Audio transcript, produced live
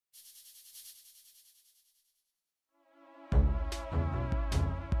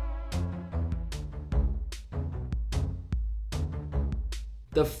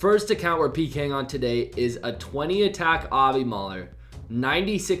The first account we're PKing on today is a 20 attack Obby Mauler,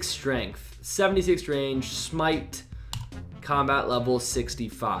 96 strength, 76 range, smite, combat level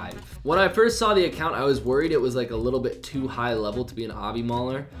 65. When I first saw the account, I was worried it was like a little bit too high level to be an Obby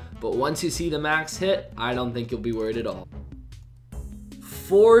Mauler, but once you see the max hit, I don't think you'll be worried at all.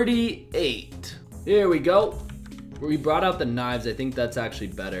 48. Here we go. We brought out the knives. I think that's actually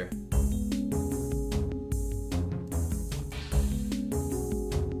better.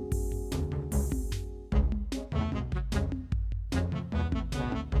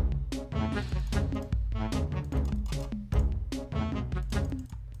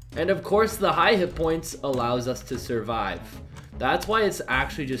 And of course, the high hit points allows us to survive. That's why it's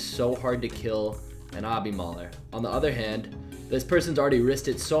actually just so hard to kill an Obby Mauler. On the other hand, this person's already risked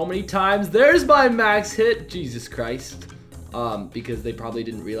it so many times. There's my max hit. Jesus Christ. Because they probably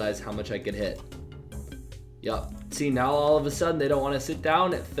didn't realize how much I could hit. Yup. See, now all of a sudden they don't want to sit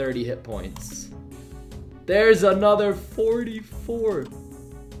down at 30 hit points. There's another 44.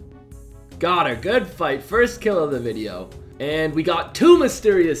 Got her. Good fight. First kill of the video. And we got 2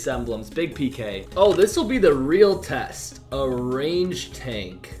 mysterious emblems. Big PK. Oh, this will be the real test. A ranged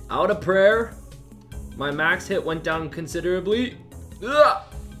tank. Out of prayer. My max hit went down considerably. Ugh.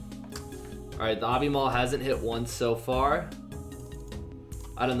 All right, the Obby Maul hasn't hit once so far.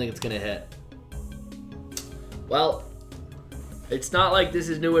 I don't think it's gonna hit. Well, it's not like this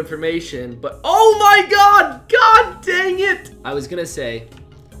is new information, but oh my God! God dang it! I was gonna say,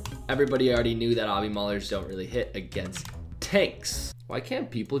 everybody already knew that Obby Maulers don't really hit against tanks. Why can't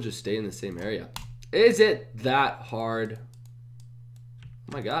people just stay in the same area? Is it that hard?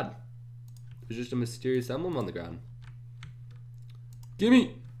 Oh my God. There's just a mysterious emblem on the ground.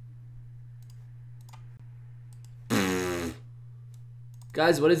 Gimme!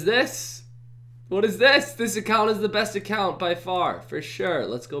 Guys, what is this? What is this? This account is the best account by far, for sure.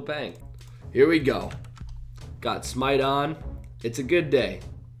 Let's go bang. Here we go. Got smite on. It's a good day.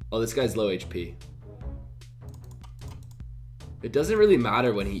 Oh, this guy's low HP. It doesn't really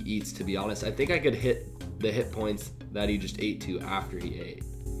matter when he eats, to be honest. I think I could hit the hit points that he just ate to after he ate.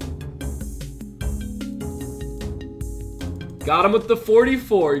 Got him with the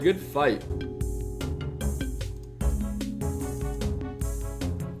 44. Good fight.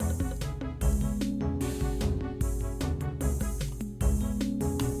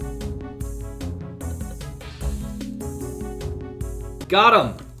 Got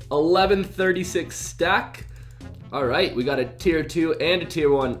him. 1136 stack. All right, we got a tier 2 and a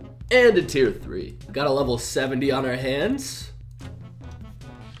tier 1 and a tier 3. Got a level 70 on our hands.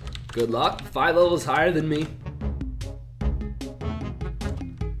 Good luck. 5 levels higher than me.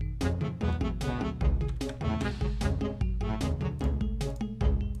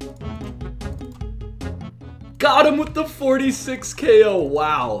 Got him with the 46 KO.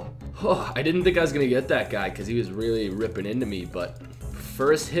 Wow. Oh, I didn't think I was gonna get that guy because he was really ripping into me, but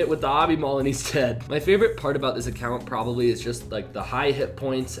first hit with the Obby Maul and he's dead. My favorite part about this account probably is just like the high hit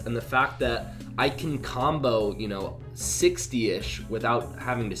points and the fact that I can combo, you know, 60-ish without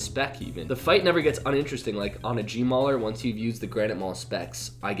having to spec even. The fight never gets uninteresting like on a G-Mauler. Once you've used the Granite Maul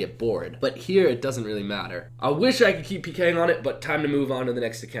specs, I get bored. But here it doesn't really matter. I wish I could keep PKing on it, but time to move on to the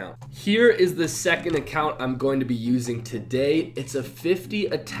next account. Here is the second account I'm going to be using today. It's a 50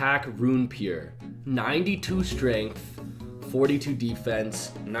 attack Rune Peer, 92 strength, 42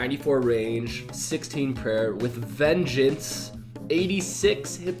 defense, 94 range, 16 prayer with vengeance,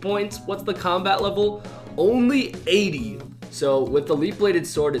 86 hit points. What's the combat level? Only 80. So with the leaf bladed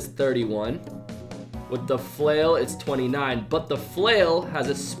sword it's 31. With the flail it's 29, but the flail has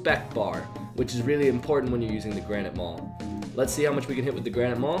a spec bar, which is really important when you're using the Granite Maul. Let's see how much we can hit with the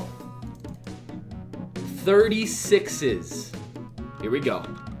Granite Maul. 36s. Here we go.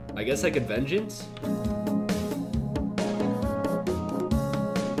 I guess I could vengeance.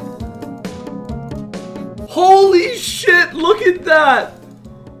 Holy shit, look at that!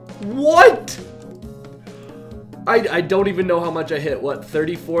 What? I don't even know how much I hit. What,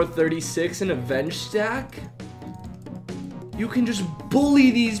 34, 36 in a Venge stack? You can just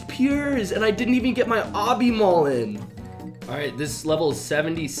bully these pures, and I didn't even get my Obby Maul in. Alright, this level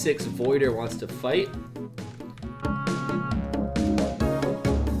 76 Voider wants to fight.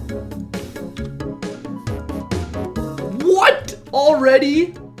 What?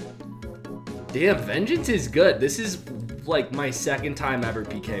 Already? Damn, Vengeance is good. This is like my second time ever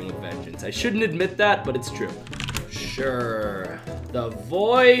PKing with Vengeance. I shouldn't admit that, but it's true. Sure. The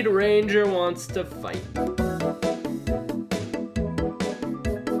Void Ranger wants to fight.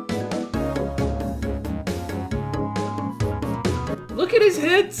 Look at his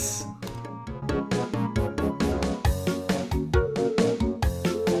hits.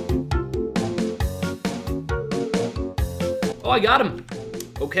 I got him.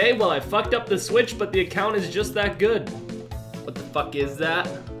 Okay, well, I fucked up the switch, but the account is just that good. What the fuck is that?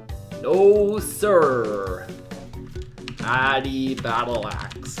 No, sir. Addy Battle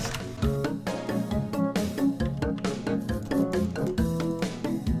Axe.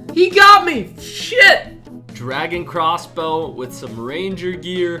 He got me! Shit! Dragon crossbow with some ranger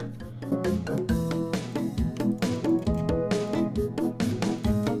gear.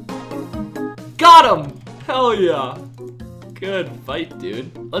 Got him! Hell yeah. Good fight,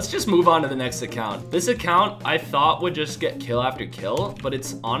 dude. Let's just move on to the next account. This account I thought would just get kill after kill, but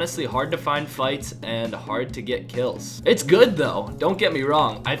it's honestly hard to find fights and hard to get kills. It's good though, don't get me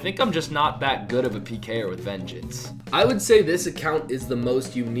wrong. I think I'm just not that good of a PKer with vengeance. I would say this account is the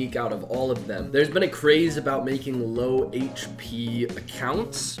most unique out of all of them. There's been a craze about making low HP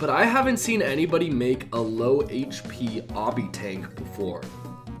accounts, but I haven't seen anybody make a low HP obby tank before.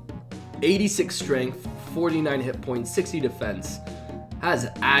 86 strength, 49 hit points, 60 defense. Has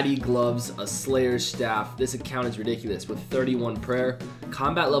Addy gloves, a Slayer staff. This account is ridiculous with 31 prayer.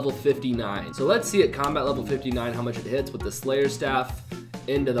 Combat level 59. So let's see at combat level 59 how much it hits with the Slayer staff.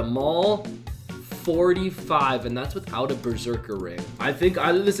 Into the maul, 45, and that's without a Berserker ring. I think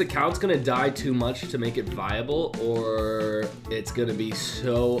either this account's gonna die too much to make it viable, or it's gonna be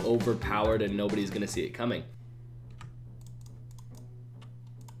so overpowered and nobody's gonna see it coming.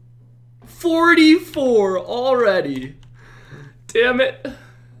 44 already. Damn it.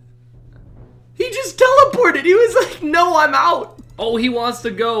 He just teleported. He was like, no, I'm out. Oh, he wants to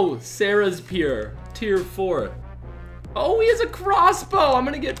go. Sarah's Pier, tier 4. Oh, he has a crossbow. I'm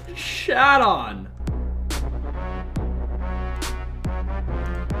gonna get shat on.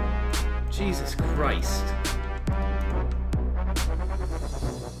 Jesus Christ.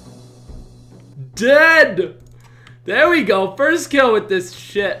 Dead. There we go. First kill with this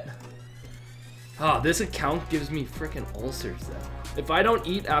shit. Oh, this account gives me freaking ulcers though. If I don't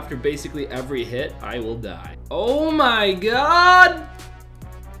eat after basically every hit, I will die. Oh my god!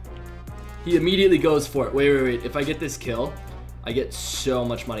 He immediately goes for it. Wait. If I get this kill, I get so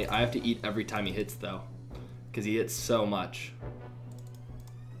much money. I have to eat every time he hits though, because he hits so much.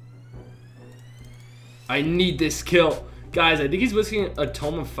 I need this kill. Guys, I think he's risking a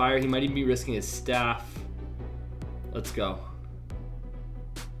Tome of Fire. He might even be risking his staff. Let's go.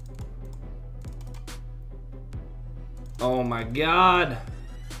 Oh my god.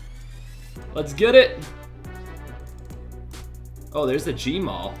 Let's get it. Oh, there's the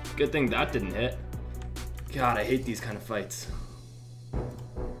G-Maul. Good thing that didn't hit. God, I hate these kind of fights.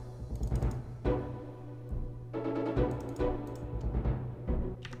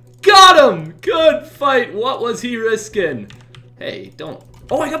 Got him! Good fight. What was he risking? Hey, don't.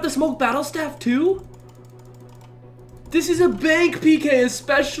 Oh, I got the smoke battle staff too? This is a bank PK,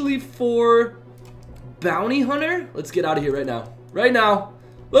 especially for Bounty Hunter? Let's get out of here right now. Right now.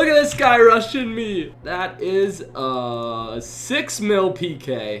 Look at this guy rushing me. That is a 6 mil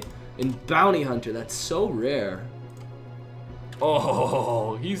PK in Bounty Hunter. That's so rare.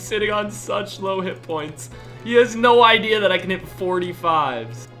 Oh, he's sitting on such low hit points. He has no idea that I can hit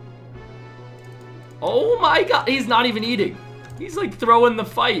 45s. Oh my god, he's not even eating. He's like throwing the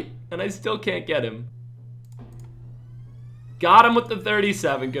fight, and I still can't get him. Got him with the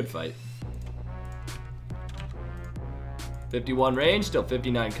 37, good fight. 51 range, still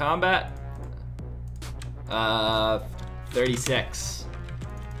 59 combat. 36.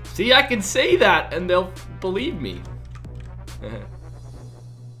 See, I can say that and they'll believe me.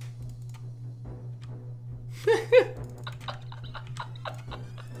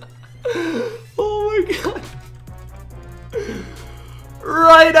 Oh my god.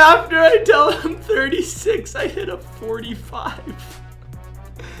 Right after I tell him 36, I hit a 45.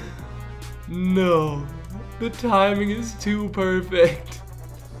 No. The timing is too perfect.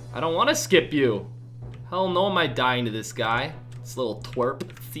 I don't want to skip you. Hell no am I dying to this guy. This little twerp.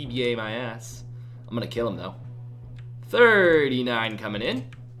 CBA my ass. I'm gonna kill him though. 39 coming in.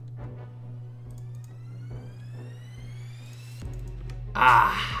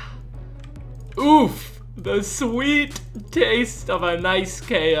 Ah. Oof. The sweet taste of a nice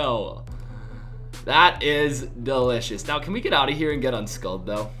KO. That is delicious. Now can we get out of here and get unskulled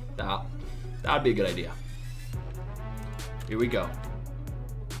though? That would be a good idea. Here we go.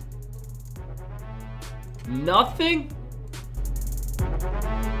 Nothing?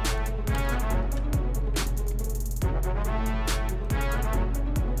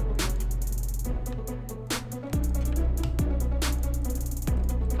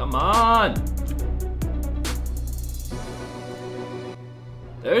 Come on.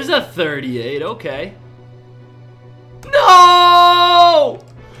 There's a 38, okay. No!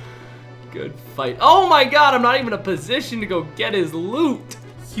 Good fight. Oh my god, I'm not even in a position to go get his loot.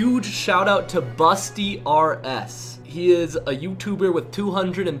 Huge shout out to Busty RS. He is a YouTuber with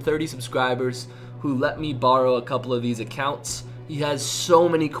 230 subscribers who let me borrow a couple of these accounts. He has so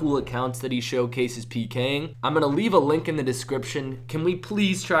many cool accounts that he showcases PKing. I'm gonna leave a link in the description. Can we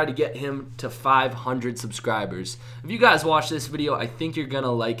please try to get him to 500 subscribers? If you guys watch this video, I think you're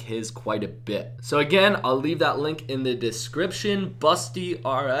gonna like his quite a bit. So again, I'll leave that link in the description, Busty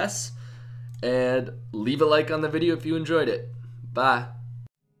RS, and leave a like on the video if you enjoyed it. Bye.